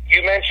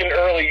you mentioned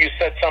earlier, you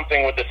said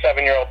something with the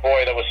 7-year-old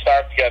boy that was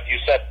starved to death. You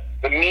said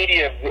the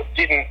media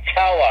didn't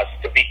tell us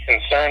to be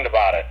concerned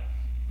about it.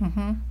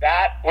 Mm-hmm.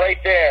 That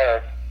right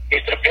there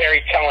is a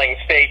very telling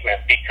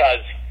statement because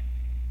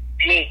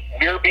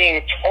we're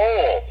being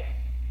told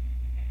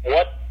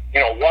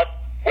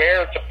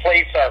where to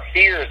place our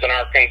fears and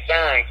our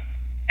concerns,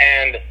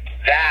 and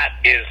that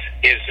is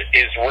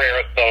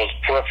where those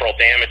peripheral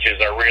damages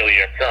are really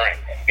occurring,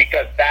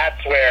 because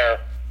that's where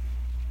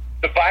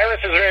the virus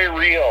is very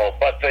real,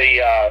 but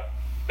the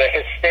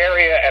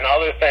hysteria and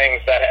other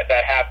things that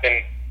have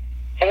been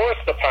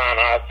forced upon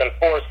us and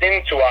forced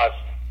into us,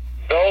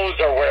 those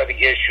are where the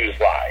issues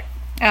lie.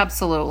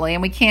 Absolutely,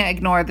 and we can't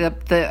ignore the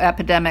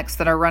epidemics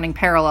that are running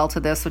parallel to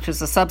this, which is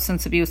the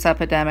substance abuse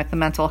epidemic, the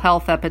mental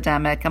health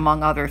epidemic,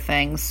 among other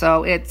things.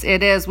 So it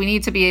is, we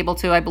need to be able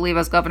to, I believe,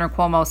 as Governor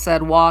Cuomo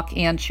said, walk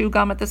and chew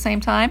gum at the same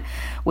time,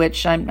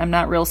 which I'm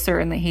not real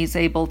certain that he's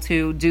able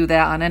to do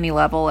that on any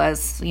level,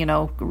 as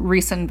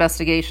recent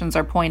investigations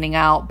are pointing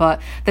out.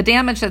 But the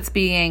damage that's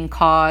being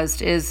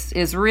caused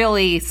is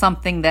really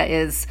something that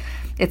is.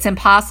 It's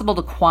impossible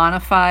to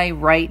quantify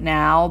right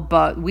now,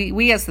 but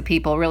we as the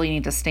people really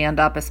need to stand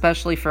up,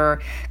 especially for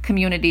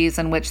communities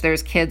in which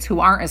there's kids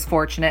who aren't as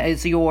fortunate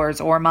as yours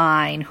or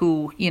mine,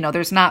 who,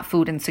 there's not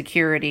food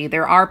insecurity.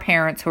 There are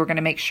parents who are going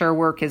to make sure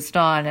work is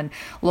done and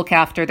look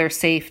after their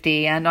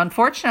safety. And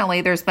unfortunately,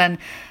 there's been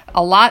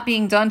a lot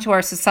being done to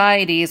our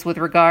societies with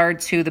regard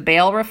to the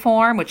bail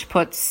reform, which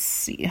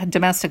puts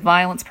domestic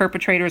violence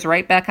perpetrators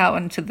right back out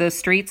into the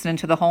streets and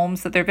into the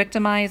homes that they're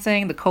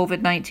victimizing, the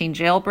COVID-19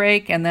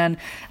 jailbreak. And then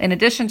in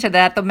addition to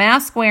that, the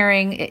mask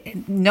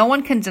wearing, no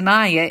one can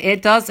deny it.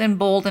 It does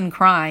embolden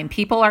crime.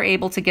 People are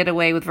able to get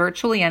away with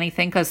virtually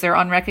anything because they're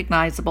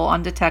unrecognizable,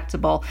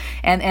 undetectable.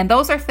 And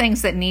those are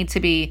things that need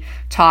to be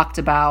talked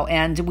about.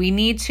 And we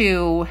need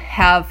to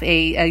have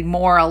a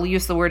more, I'll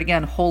use the word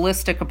again,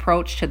 holistic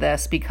approach to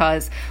this, because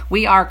because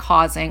we are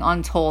causing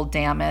untold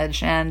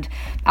damage. And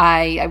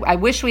I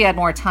wish we had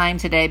more time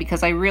today,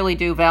 because I really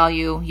do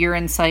value your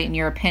insight and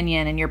your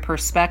opinion and your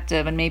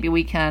perspective, and maybe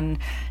we can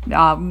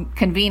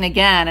convene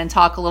again and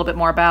talk a little bit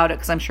more about it,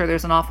 because I'm sure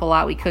there's an awful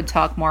lot we could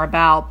talk more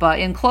about. But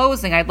in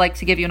closing, I'd like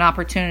to give you an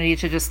opportunity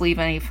to just leave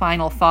any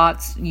final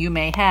thoughts you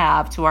may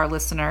have to our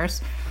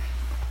listeners.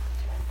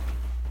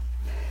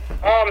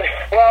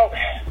 Well,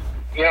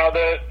 you know,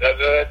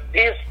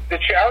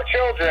 our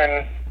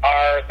children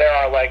they're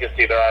our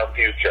legacy, they're our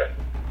future.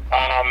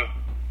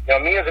 You know,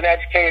 me as an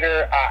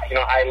educator,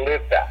 I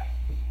live that.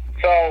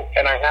 So,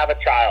 and I have a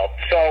child.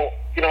 So,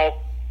 you know,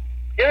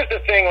 here's the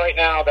thing right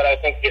now that I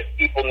think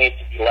people need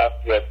to be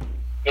left with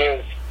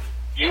is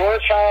your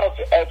child's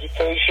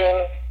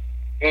education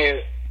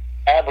is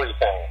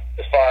everything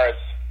as far as,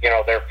 you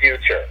know, their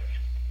future.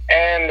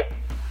 And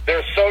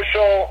their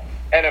social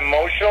and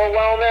emotional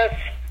wellness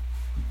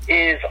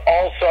is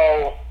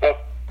also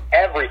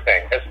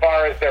everything as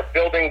far as their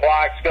building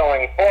blocks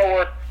going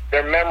forward,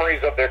 their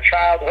memories of their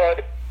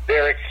childhood,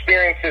 their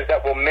experiences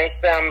that will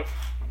make them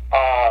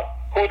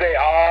who they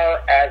are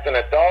as an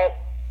adult.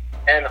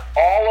 And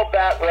all of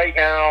that right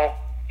now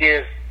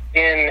is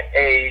in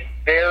a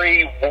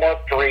very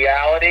warped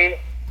reality.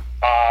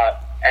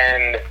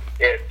 And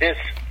this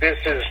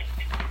is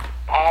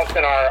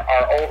often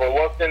are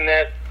overlooked in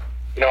this.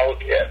 You know,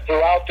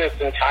 throughout this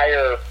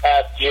entire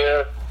past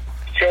year,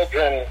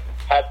 children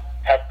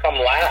have come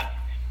last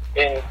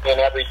in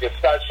every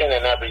discussion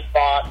and every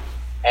thought.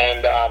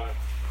 And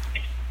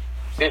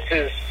this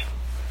is,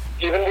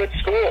 even with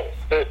schools,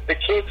 the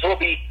kids will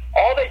be,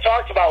 all they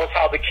talked about was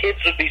how the kids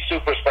would be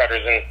super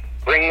spreaders and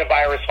bring the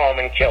virus home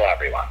and kill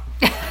everyone.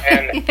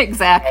 And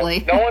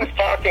exactly. No one's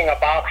talking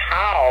about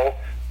how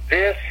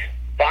this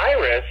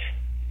virus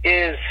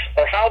is,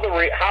 or how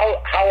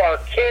our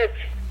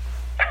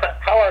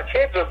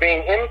kids are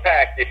being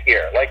impacted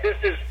here. Like, this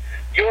is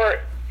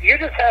we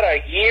just had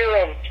a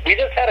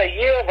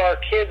year of our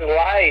kids'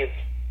 lives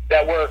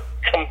that were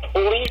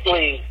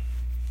completely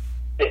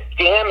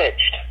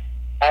damaged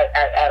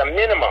at a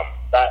minimum.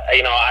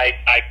 You know,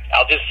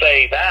 I'll just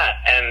say that,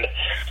 and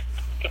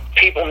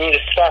people need to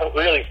start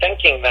really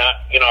thinking that,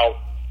 you know,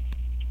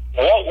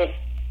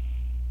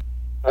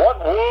 what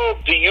world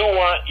do you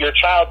want your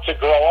child to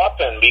grow up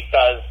in?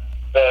 Because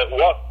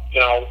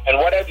and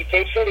what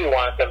education do you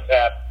want them to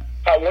have?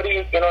 What do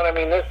you know what I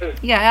mean? This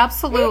is,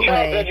 absolutely. Your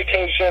child's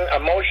education,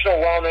 emotional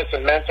wellness,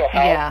 and mental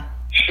health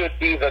should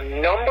be the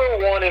number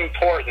one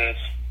importance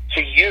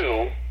to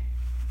you.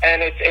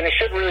 And it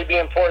should really be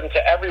important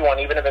to everyone,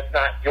 even if it's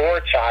not your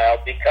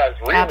child, because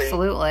really,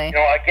 absolutely. You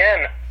know,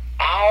 again,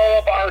 all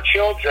of our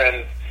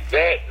children,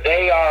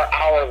 they are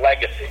our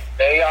legacy.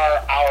 They are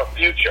our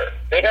future.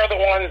 They are the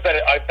ones that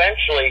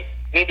eventually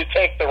need to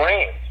take the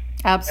reins.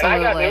 Absolutely.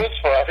 And I got news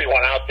for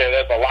everyone out there.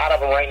 There's a lot of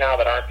them right now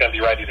that aren't going to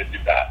be ready to do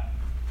that.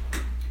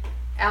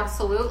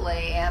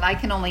 Absolutely. And I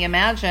can only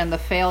imagine the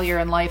failure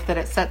in life that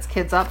it sets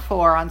kids up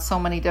for on so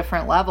many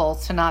different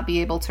levels, to not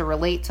be able to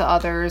relate to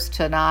others,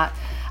 to not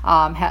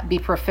be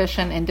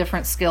proficient in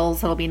different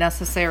skills that'll be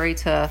necessary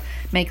to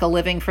make a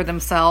living for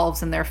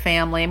themselves and their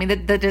family. I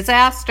mean, the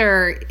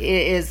disaster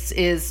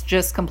is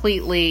just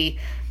completely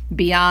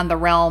beyond the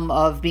realm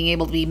of being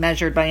able to be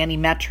measured by any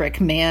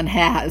metric man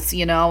has,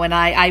 you know, and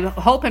I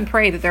hope and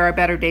pray that there are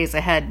better days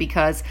ahead,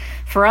 because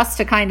for us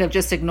to kind of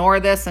just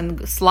ignore this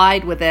and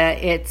slide with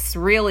it, it's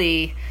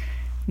really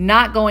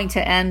not going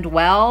to end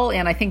well.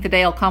 And I think the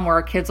day will come where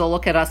our kids will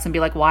look at us and be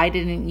like, why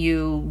didn't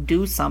you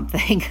do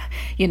something?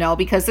 You know,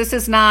 because this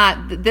is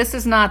not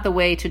the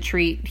way to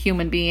treat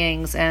human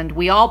beings, and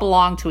we all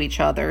belong to each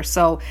other.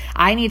 So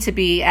I need to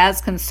be as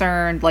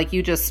concerned, like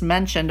you just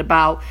mentioned,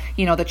 about,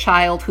 you know, the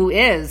child who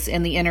is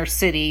in the inner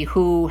city,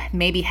 who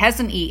maybe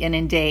hasn't eaten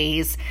in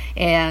days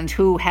and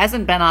who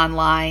hasn't been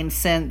online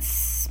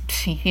since,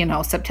 you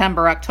know,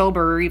 September,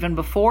 October, or even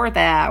before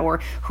that,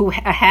 or who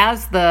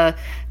has the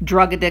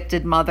drug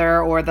addicted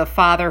mother or the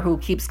father who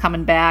keeps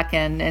coming back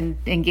and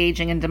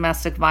engaging in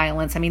domestic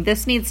violence. I mean,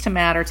 this needs to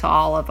matter to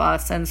all of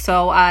us. And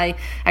so I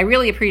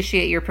really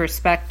appreciate your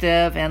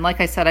perspective. And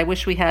like I said, I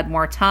wish we had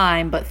more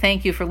time, but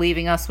thank you for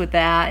leaving us with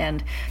that.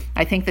 And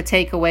I think the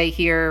takeaway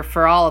here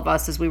for all of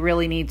us is we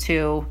really need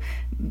to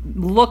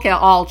look at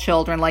all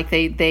children like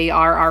they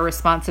are our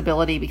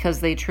responsibility,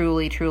 because they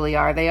truly, truly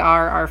are. They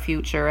are our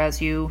future,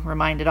 as you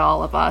reminded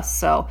all of us.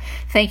 So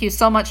thank you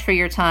so much for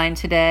your time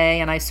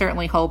today, and I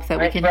certainly hope that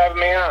Thanks for having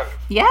me on.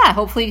 Yeah,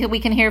 hopefully we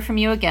can hear from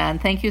you again.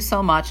 Thank you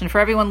so much. And for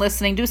everyone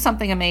listening, do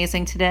something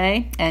amazing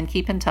today and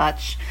keep in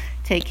touch.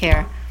 Take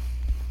care.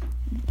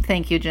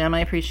 Thank you, Jim. I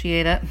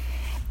appreciate it.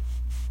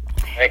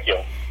 Thank you.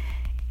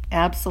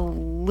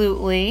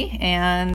 Absolutely. And